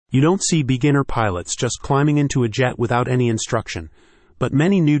You don't see beginner pilots just climbing into a jet without any instruction, but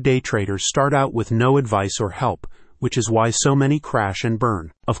many new day traders start out with no advice or help, which is why so many crash and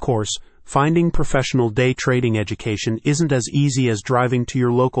burn. Of course, finding professional day trading education isn't as easy as driving to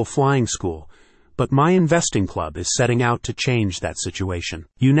your local flying school, but My Investing Club is setting out to change that situation.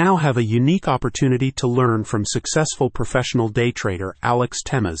 You now have a unique opportunity to learn from successful professional day trader Alex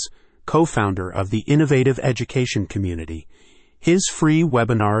Temes, co-founder of the Innovative Education Community. His free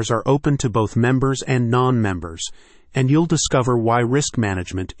webinars are open to both members and non-members, and you'll discover why risk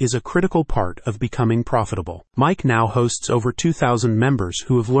management is a critical part of becoming profitable. Mike now hosts over 2,000 members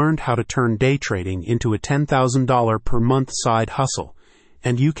who have learned how to turn day trading into a $10,000 per month side hustle,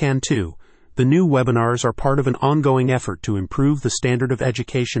 and you can too. The new webinars are part of an ongoing effort to improve the standard of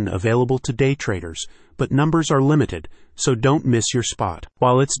education available to day traders, but numbers are limited, so don't miss your spot.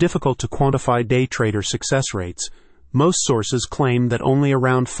 While it's difficult to quantify day trader success rates, most sources claim that only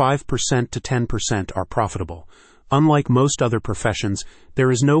around 5% to 10% are profitable. Unlike most other professions,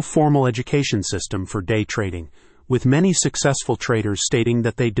 there is no formal education system for day trading, with many successful traders stating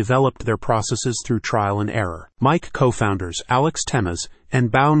that they developed their processes through trial and error. Mike co-founders Alex Temes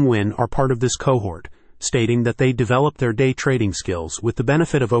and Bao Nguyen are part of this cohort, stating that they developed their day trading skills with the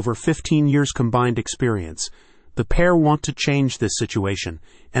benefit of over 15 years combined experience. The pair want to change this situation,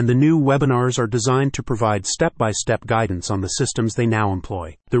 and the new webinars are designed to provide step-by-step guidance on the systems they now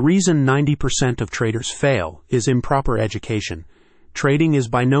employ. The reason 90% of traders fail is improper education. Trading is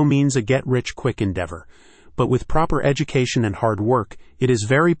by no means a get-rich-quick endeavor, but with proper education and hard work, it is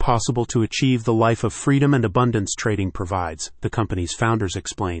very possible to achieve the life of freedom and abundance trading provides, the company's founders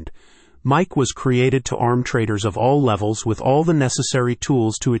explained. Mike was created to arm traders of all levels with all the necessary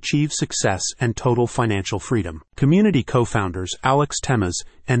tools to achieve success and total financial freedom. Community co-founders Alex Temes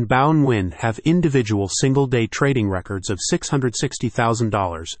and Bao Nguyen have individual single-day trading records of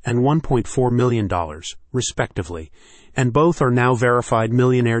 $660,000 and $1.4 million, respectively, and both are now verified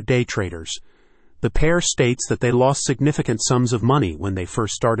millionaire day traders. The pair states that they lost significant sums of money when they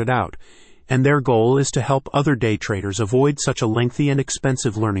first started out, and their goal is to help other day traders avoid such a lengthy and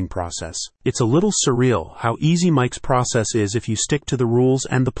expensive learning process. It's a little surreal how easy Mike's process is if you stick to the rules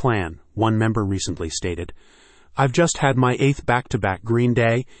and the plan, one member recently stated. I've just had my 8th back-to-back green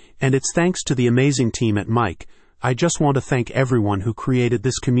day, and it's thanks to the amazing team at Mike. I just want to thank everyone who created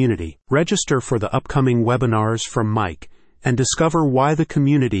this community. Register for the upcoming webinars from Mike and discover why the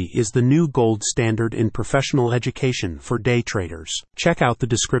community is the new gold standard in professional education for day traders. Check out the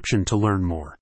description to learn more.